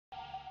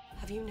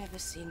Have you never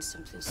seen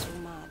something so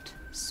mad,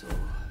 so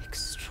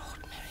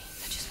extraordinary,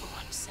 that just for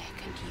 1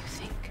 second you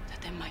think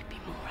that there might be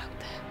more out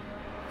there?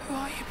 Who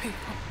are you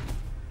people?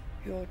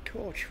 You're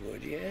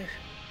Torchwood, yes?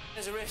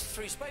 There's a rift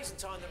through space and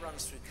time that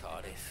runs through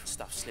Cardiff.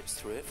 Stuff slips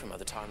through it from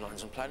other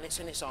timelines and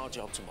planets, and it's our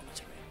job to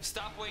monitor it.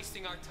 Stop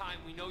wasting our time.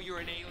 We know you're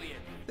an alien.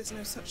 There's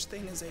no such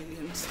thing as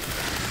aliens.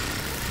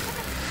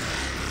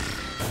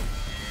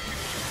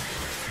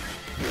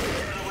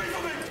 Get away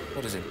from it!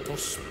 What is it? Not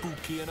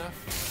spooky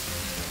enough?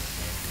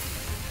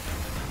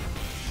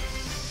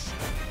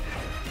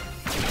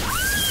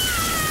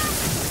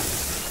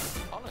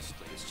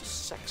 Honestly, it's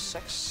just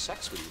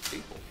sex with you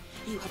people.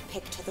 You have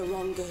picked the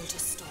wrong girl to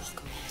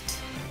stalk, mate.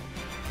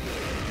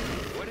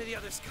 When are the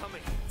others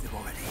coming? They're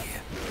already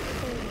here.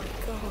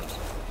 Oh my God.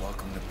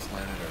 Welcome to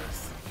planet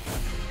Earth.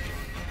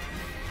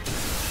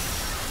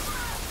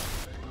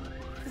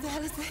 Who the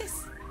hell is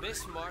this?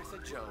 Miss Martha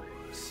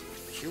Jones.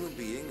 A human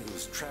being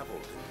who's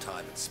traveled in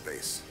time and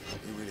space.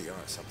 You really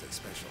are something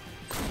special.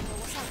 Well,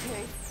 what's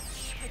happening?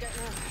 I don't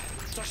know.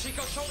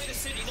 Toshiko, show me the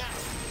city now.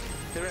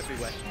 They're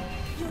everywhere.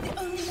 You're the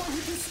only one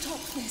who can stop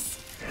this.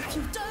 If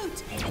you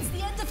don't, it's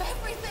the end of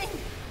everything.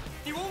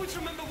 You always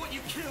remember what you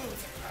killed,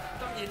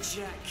 don't you,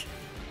 Jack?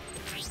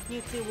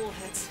 Nuclear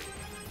warheads.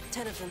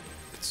 10 of them.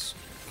 It's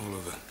all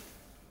over.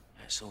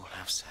 Let's all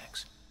have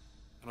sex.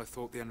 And I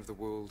thought the end of the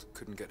world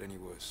couldn't get any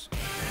worse.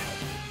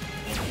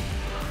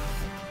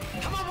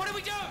 Come on, what do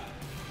we do?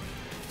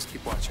 Just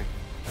keep watching.